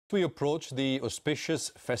We approach the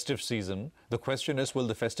auspicious festive season. The question is, will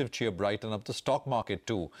the festive cheer brighten up the stock market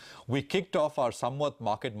too? We kicked off our somewhat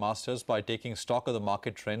market masters by taking stock of the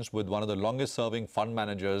market trends with one of the longest serving fund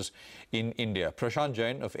managers in India, Prashant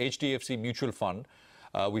Jain of HDFC Mutual Fund.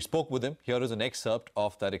 We spoke with him. Here is an excerpt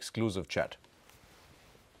of that exclusive chat.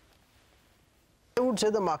 I would say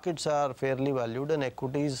the markets are fairly valued, and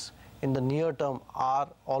equities in the near term are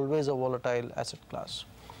always a volatile asset class.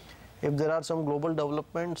 If there are some global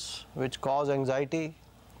developments which cause anxiety,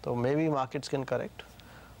 so maybe markets can correct.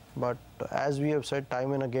 But as we have said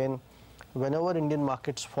time and again, whenever Indian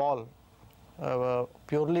markets fall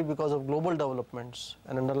purely because of global developments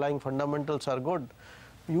and underlying fundamentals are good,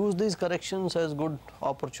 use these corrections as good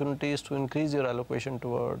opportunities to increase your allocation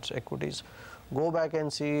towards equities. Go back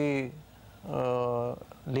and see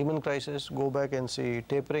Lehman crisis, go back and see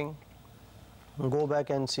tapering, go back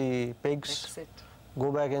and see pigs. Brexit. Go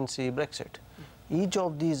back and see Brexit. Each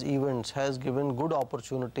of these events has given good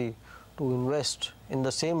opportunity to invest in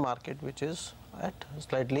the same market which is at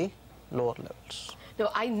slightly lower levels. Now,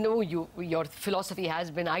 I know your philosophy has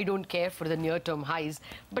been, I don't care for the near-term highs,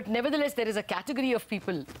 but nevertheless there is a category of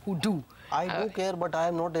people who do. I do care, but I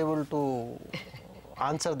am not able to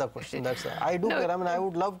answer the question. I do care. I mean, I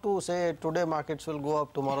would love to say today markets will go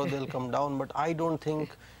up, tomorrow they'll come down, but I don't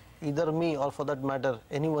think either me or for that matter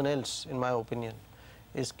anyone else, in my opinion,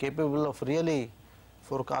 is capable of really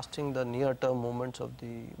forecasting the near-term movements of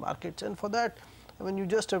the markets. And for that, I mean, you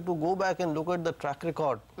just have to go back and look at the track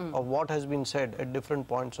record of what has been said at different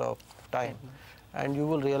points of time. And you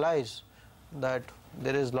will realize that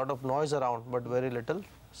there is a lot of noise around, but very little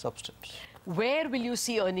substance. Where will you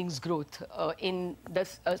see earnings growth in the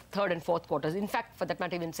third and fourth quarters? In fact, for that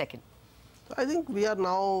matter, even second. I think we are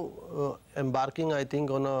now embarking, I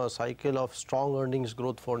think, on a cycle of strong earnings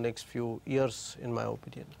growth for next few years, in my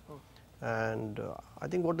opinion. And I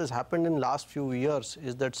think what has happened in last few years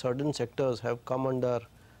is that certain sectors have come under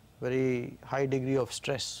very high degree of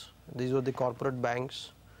stress. These were the corporate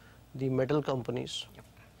banks, the metal companies,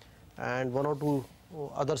 and one or two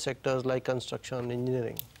other sectors like construction,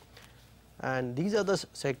 engineering. And these are the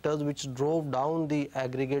sectors which drove down the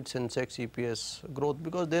aggregate Sensex EPS growth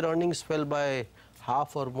because their earnings fell by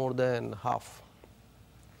half or more than half.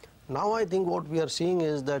 Now I think what we are seeing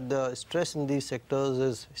is that the stress in these sectors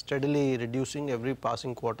is steadily reducing every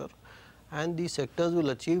passing quarter, and these sectors will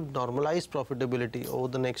achieve normalized profitability over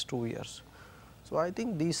the next 2 years. So I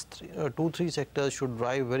think these three sectors should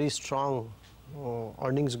drive very strong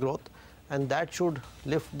earnings growth, and that should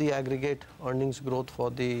lift the aggregate earnings growth for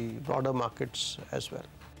the broader markets as well.